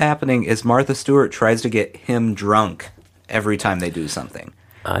ends up happening is Martha Stewart tries to get him drunk every time they do something.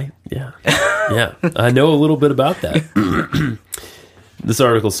 Yeah. I know a little bit about that. This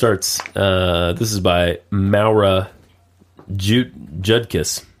article starts, this is by Maura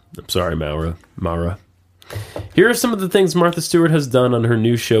Judkis. I'm sorry, Maura. Here are some of the things Martha Stewart has done on her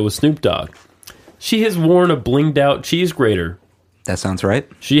new show with Snoop Dogg. She has worn a blinged out cheese grater. That sounds right.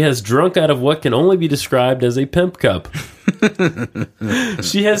 She has drunk out of what can only be described as a pimp cup.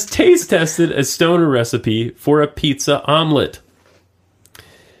 She has taste tested a stoner recipe for a pizza omelet.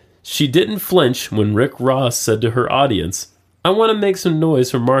 She didn't flinch when Rick Ross said to her audience, "I want to make some noise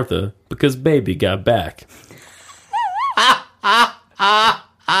for Martha because baby got back."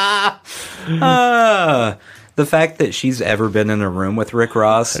 The fact that she's ever been in a room with Rick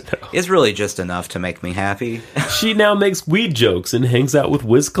Ross is really just enough to make me happy. She now makes weed jokes and hangs out with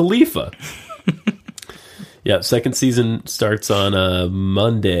Wiz Khalifa. Yeah, second season starts on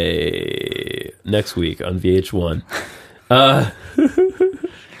Monday next week on VH1.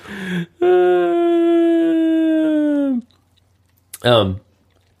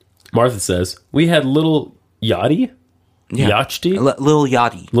 Martha says, "We had little Yachty? Yachty? Lil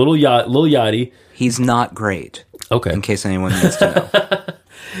Yachty. Little Yachty. He's not great. Okay. In case anyone needs to know.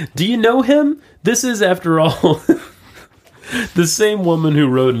 Do you know him? This is, after all, the same woman who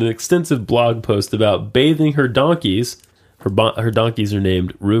wrote an extensive blog post about bathing her donkeys. Her donkeys are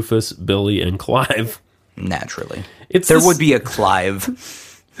named Rufus, Billy, and Clive. Naturally. It's There this- would be a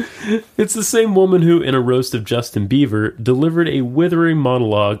Clive. It's the same woman who, in a roast of Justin Bieber, delivered a withering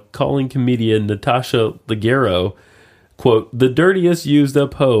monologue calling comedian Natasha Leggero, quote, "the dirtiest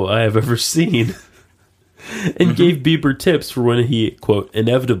used-up hoe I have ever seen," and gave Bieber tips for when he, quote,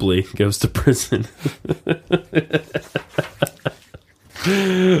 "inevitably goes to prison."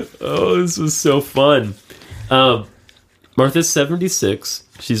 Oh, this was so fun. Martha's 76.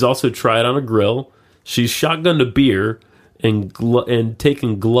 She's also tried on a grill. She's shotgunned a beer and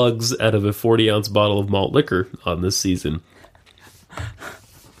taken glugs out of a 40-ounce bottle of malt liquor on this season.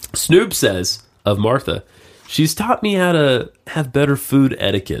 Snoop says of Martha, "She's taught me how to have better food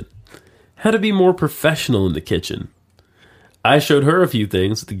etiquette, how to be more professional in the kitchen. I showed her a few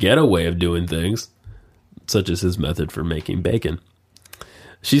things, the ghetto way of doing things, such as his method for making bacon."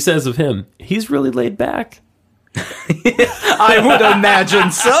 She says of him, "He's really laid back." I would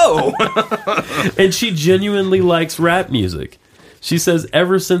imagine so. And she genuinely likes rap music. She says,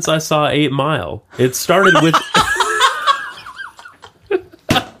 "Ever since I saw 8 Mile, it started with..."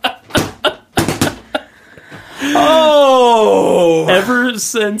 Oh! Ever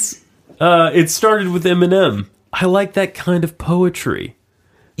since it started with Eminem. I like that kind of poetry.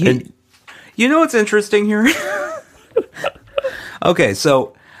 You know what's interesting here? Okay,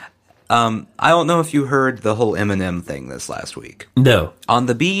 so I don't know if you heard the whole Eminem thing this last week. No. On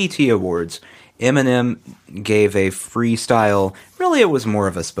the BET Awards, Eminem gave a freestyle, really it was more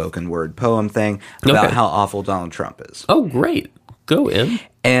of a spoken word poem thing about Okay. how awful Donald Trump is. Oh, great. Go in.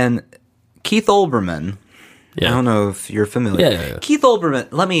 And Keith Olbermann, Yeah. I don't know if you're familiar. Yeah. Keith Olbermann,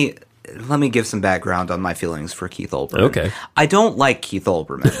 let me give some background on my feelings for Keith Olbermann. Okay. I don't like Keith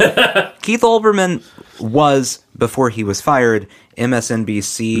Olbermann. Keith Olbermann was, before he was fired,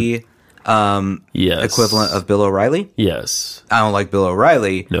 MSNBC Yes. equivalent of Bill O'Reilly. Yes. I don't like Bill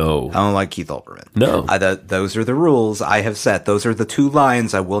O'Reilly. No. I don't like Keith Olbermann. No. Those are the rules I have set. Those are the two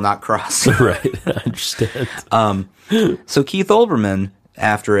lines I will not cross. Right. I understand. So Keith Olbermann,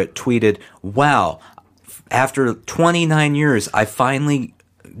 after it, tweeted, "Wow, after 29 years, I finally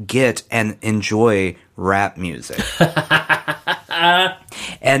get and enjoy rap music."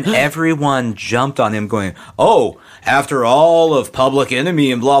 And everyone jumped on him going, "Oh, after all of Public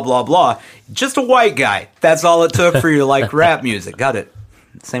Enemy and blah, blah, blah, just a white guy. That's all it took for you to like rap music." Got it.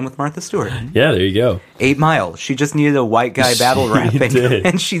 Same with Martha Stewart. Yeah, there you go. 8 Mile. She just needed a white guy battle She rapping, did.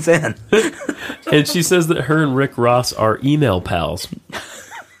 and she's in. And she says that her and Rick Ross are email pals.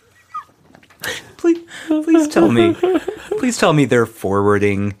 Please tell me they're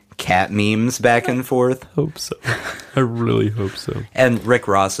forwarding cat memes back and forth. Hope so. I really hope so. And Rick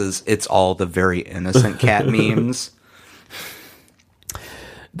Ross's "It's all the very innocent cat memes."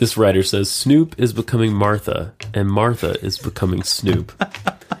 This writer says Snoop is becoming Martha, and Martha is becoming Snoop.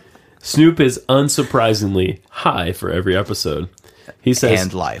 Snoop is unsurprisingly high for every episode. He says,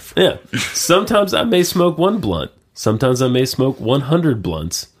 And life. yeah, sometimes I may smoke one blunt. Sometimes I may smoke 100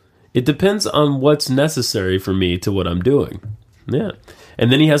 blunts. It depends on what's necessary for me to what I'm doing. Yeah.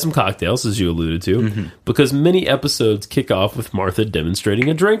 And then he has some cocktails, as you alluded to, because many episodes kick off with Martha demonstrating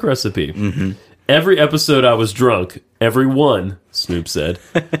a drink recipe. Every episode I was drunk. Every one, Snoop said.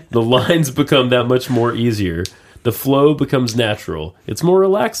 The lines become that much more easier. The flow becomes natural. It's more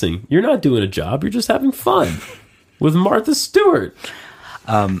relaxing. You're not doing a job. You're just having fun. With Martha Stewart.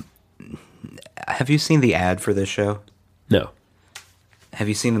 Have you seen the ad for this show? No. Have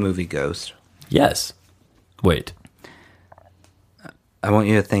you seen the movie Ghost? Yes. Wait. I want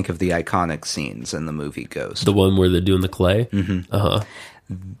you to think of the iconic scenes in the movie Ghost. The one where they're doing the clay?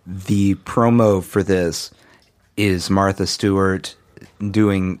 The promo for this is Martha Stewart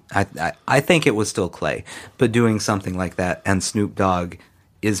doing, I think it was still clay, but doing something like that, and Snoop Dogg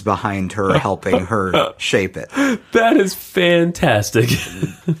is behind her helping her shape it. That is fantastic.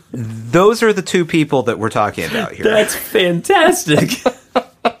 Those are the two people that we're talking about here. That's fantastic.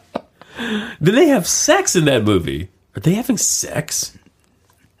 Did they have sex in that movie? Are they having sex?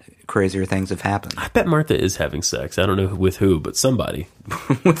 Crazier things have happened. I bet Martha is having sex. I don't know with who, but somebody.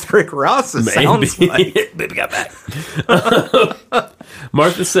 With Rick Ross, it sounds like. Baby got back.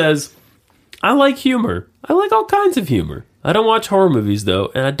 Martha says, I like humor. I like all kinds of humor. I don't watch horror movies,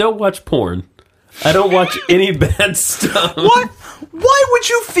 though, and I don't watch porn. I don't watch any bad stuff. What? Why would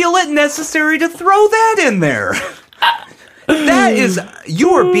you feel it necessary to throw that in there? That is, you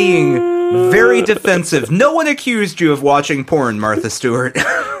are being very defensive. No one accused you of watching porn, Martha Stewart.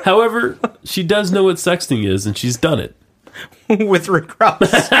 However, she does know what sexting is, and she's done it. With Rick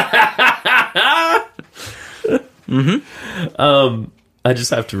Ross. I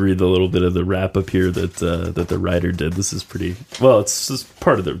just have to read the little bit of the wrap up here that the writer did. This is pretty well. It's just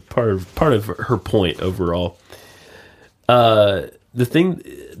part of her point overall. The thing,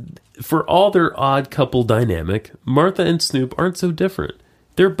 for all their odd couple dynamic, Martha and Snoop aren't so different.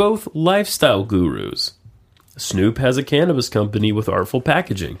 They're both lifestyle gurus. Snoop has a cannabis company with artful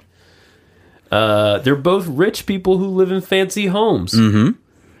packaging. They're both rich people who live in fancy homes.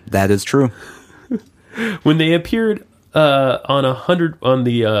 That is true. When they appeared on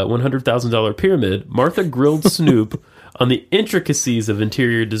the $100,000 pyramid, Martha grilled Snoop on the intricacies of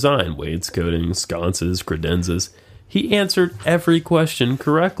interior design, wainscoting, sconces, credenzas. He answered every question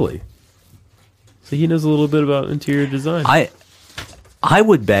correctly. So he knows a little bit about interior design. I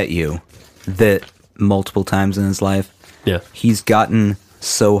would bet you that multiple times in his life, he's gotten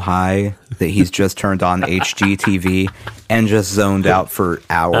so high that he's just turned on HGTV and just zoned out for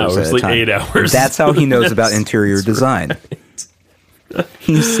hours at a like time. 8 hours. That's how he knows about interior design. Right.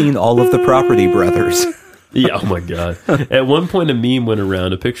 He's seen all of the Property Brothers. Yeah, oh my God. At one point, a meme went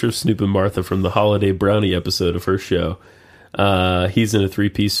around, a picture of Snoop and Martha from the Holiday Brownie episode of her show. He's in a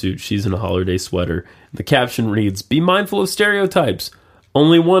 3-piece suit. She's in a holiday sweater. The caption reads, "Be mindful of stereotypes.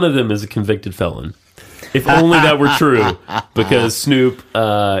 Only one of them is a convicted felon." If only that were true, because Snoop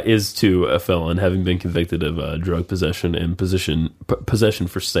is, too, a felon, having been convicted of drug possession and possession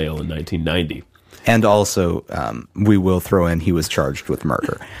for sale in 1990. And also, we will throw in he was charged with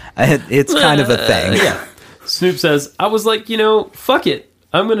murder. It's kind of a thing. Yeah. Snoop says, I was like, fuck it.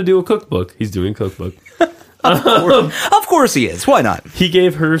 I'm going to do a cookbook. He's doing a cookbook. Of course he is. Why not? He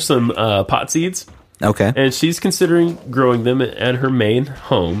gave her some pot seeds, Okay. and she's considering growing them at her main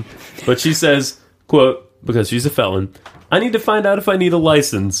home. But she says, quote, because she's a felon, I need to find out if I need a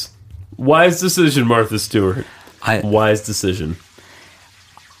license. Wise decision, Martha Stewart. Wise decision.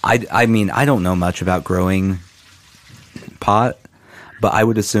 I mean, I don't know much about growing pot, but I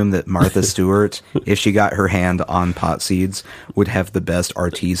would assume that Martha Stewart, if she got her hand on pot seeds, would have the best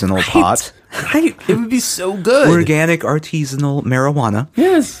artisanal pot. Right. It would be so good. Organic artisanal marijuana.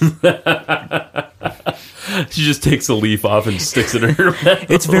 Yes. She just takes a leaf off and sticks it in her mouth.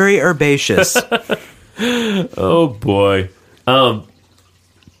 It's very herbaceous. Oh, boy.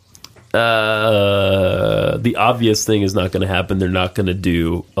 The obvious thing is not going to happen. They're not going to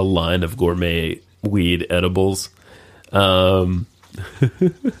do a line of gourmet weed edibles.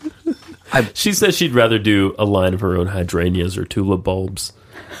 She says she'd rather do a line of her own hydrangeas or tulip bulbs.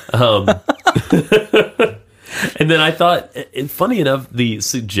 And then I thought, funny enough, the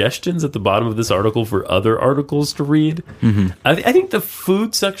suggestions at the bottom of this article for other articles to read, I think the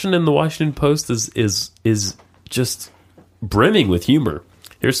food section in the Washington Post is just brimming with humor.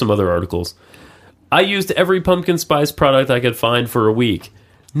 Here's some other articles. I used every pumpkin spice product I could find for a week.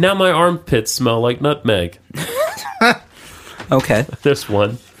 Now my armpits smell like nutmeg. Okay. There's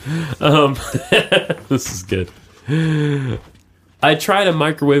one. This is good. I tried a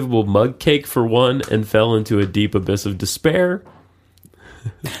microwavable mug cake for one and fell into a deep abyss of despair.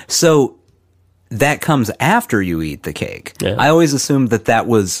 So that comes after you eat the cake. Yeah. I always assumed that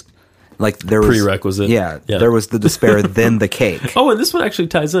was like there was Prerequisite. Yeah, Yeah. there was the despair, then the cake. Oh, and this one actually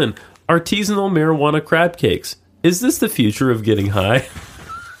ties in. Artisanal marijuana crab cakes. Is this the future of getting high?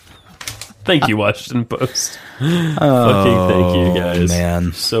 Thank you, Washington Post. Fucking thank you, guys.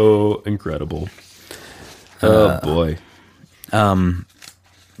 Man. So incredible. Oh, boy.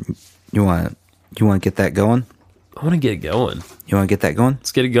 You want to get that going? I want to get it going. You want to get that going?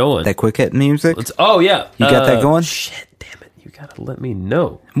 Let's get it going. That quick hit music? Oh, yeah. You got that going? Shit, damn it. You got to let me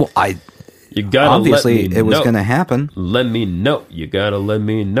know. Well, You got to obviously let me it was know. going to happen. Let me know. You got to let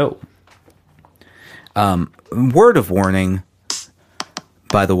me know. Word of warning,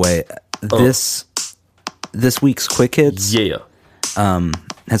 by the way, this week's quick hits Yeah.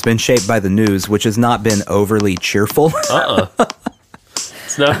 has been shaped by the news, which has not been overly cheerful.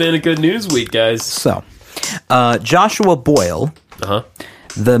 It's not been a good news week, guys. So, Joshua Boyle, Uh-huh.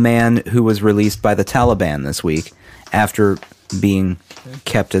 the man who was released by the Taliban this week after being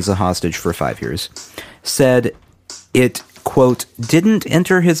kept as a hostage for 5 years, said it, quote, didn't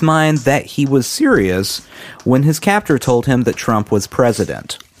enter his mind that he was serious when his captor told him that Trump was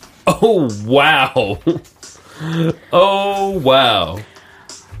president. Oh, wow. Oh, wow.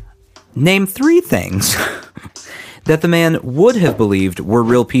 Name 3 things that the man would have believed were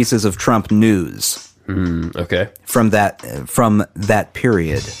real pieces of Trump news Okay. from that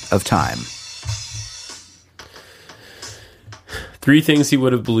period of time. 3 things he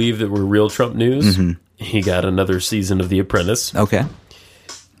would have believed that were real Trump news. He got another season of The Apprentice. Okay.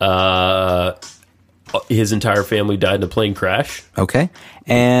 His entire family died in a plane crash. Okay.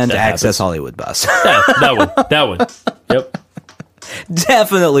 And That Access happens. Hollywood bus. That one. Yep.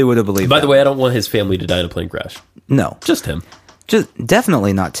 Definitely would have believed By that. the way, I don't want his family to die in a plane crash. No. Just him. Just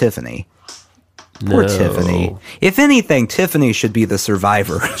definitely not Tiffany. Poor No. Tiffany. If anything, Tiffany should be the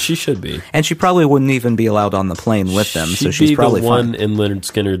survivor. She should be. And she probably wouldn't even be allowed on the plane with them, so She'd she's be probably the one fine. in Leonard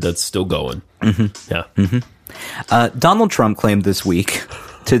Skinner that's still going. Yeah. Donald Trump claimed this week,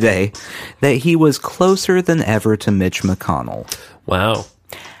 today, that he was closer than ever to Mitch McConnell. Wow.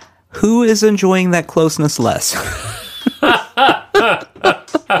 Who is enjoying that closeness less?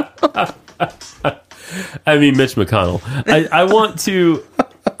 I mean, Mitch McConnell. I want to.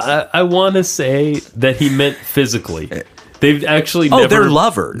 I want to say that he meant physically. They've actually never. they're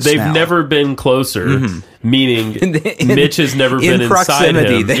lovers They've now. never been closer. Meaning, Mitch has never been inside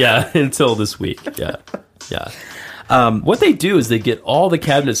proximity, him. Yeah, until this week. Yeah, yeah. What they do is they get all the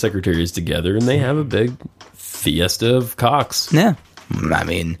cabinet secretaries together and they have a big fiesta of cocks. Yeah. I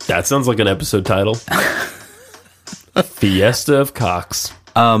mean, That sounds like an episode title. Fiesta of cocks.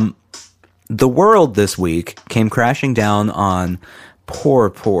 the world this week came crashing down on poor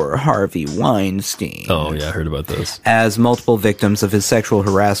Harvey Weinstein. Oh, yeah, I heard about this. As multiple victims of his sexual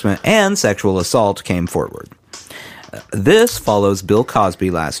harassment and sexual assault came forward. This follows Bill Cosby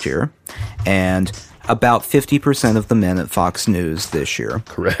last year and about 50% of the men at Fox News this year.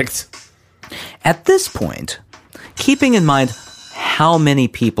 Correct. At this point, keeping in mind how many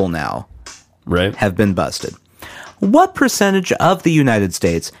people now Right. have been busted. What percentage of the United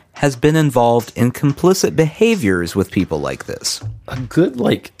States has been involved in complicit behaviors with people like this? A good,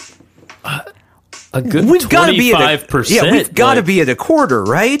 like, a good We've got to be at 25%. yeah, we've got to be at a quarter,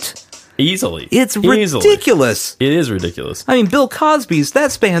 right? Easily. It's Easily. ridiculous. It is ridiculous. I mean, Bill Cosby's,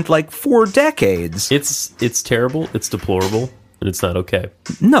 that spanned like 4 decades. It's terrible, it's deplorable, and it's not okay.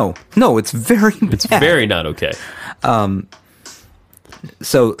 No, it's very bad. It's very not okay.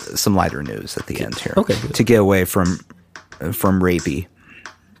 So, some lighter news at the end here. Okay, good. To get away from rapey.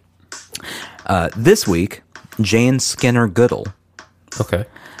 This week, Jane Skinner Goodall Okay.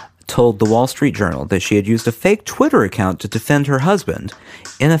 told the Wall Street Journal that she had used a fake Twitter account to defend her husband,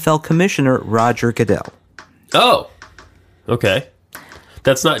 NFL Commissioner Roger Goodell. Oh. Okay.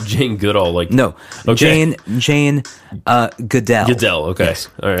 That's not Jane Goodall, like... No, Okay. Jane Goodell. Goodell, okay. Yes.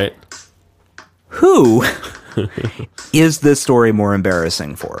 All right. Who is this story more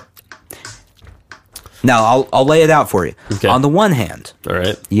embarrassing for? Now, I'll lay it out for you. Okay. On the one hand, All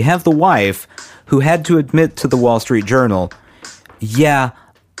right. you have the wife who had to admit to the Wall Street Journal, yeah,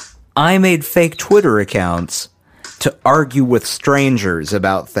 I made fake Twitter accounts to argue with strangers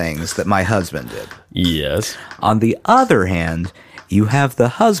about things that my husband did. Yes. On the other hand, you have the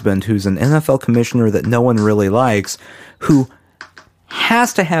husband who's an NFL commissioner that no one really likes, who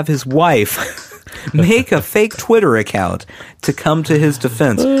has to have his wife make a fake Twitter account to come to his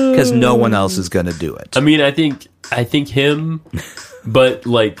defense because no one else is going to do it. I mean, I think him, but,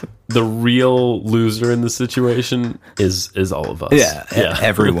 like, the real loser in the situation is all of us. Yeah,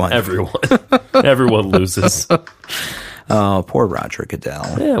 everyone. Everyone loses. Oh, poor Roger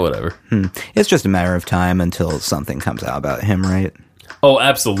Goodell. Yeah, whatever. It's just a matter of time until something comes out about him, right? Oh,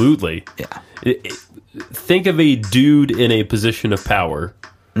 absolutely. Yeah. Think of a dude in a position of power.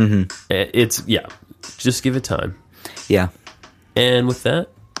 Mm-hmm. It's, yeah, just give it time. Yeah. And with that,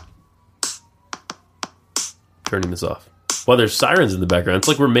 turning this off. Well, there's sirens in the background. It's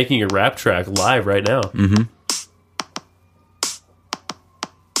like we're making a rap track live right now. Mm-hmm.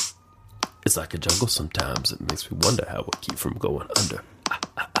 It's like a jungle sometimes. It makes me wonder how we'll keep from going under.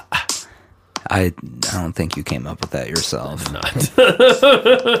 I don't think you came up with that yourself.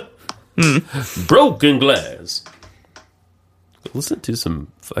 Not. Broken glass. Listen to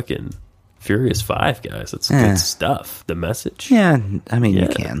some fucking Furious 5, guys. That's good stuff. The Message. Yeah, I mean, you Yeah.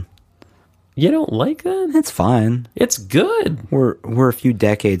 can. You don't like that? It's fine. It's good. We're a few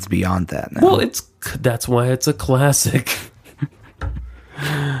decades beyond that now. Well, that's why it's a classic.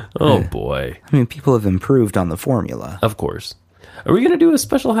 Oh boy. I mean, people have improved on the formula. Of course. Are we going to do a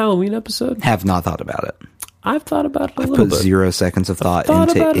special Halloween episode? Have not thought about it. I've thought about it a little Put bit. 0 seconds of thought Thought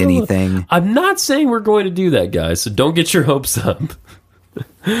into about it a little. anything. I'm not saying we're going to do that, guys, so don't get your hopes up.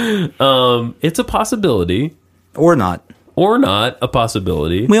 It's a possibility, Or not. or not a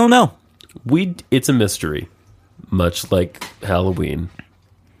possibility. We don't know. It's a mystery, much like Halloween.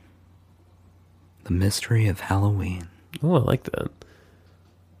 The mystery of Halloween. Oh, I like that.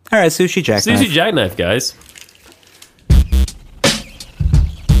 All right, Sushi Jackknife. Sushi Jackknife, guys.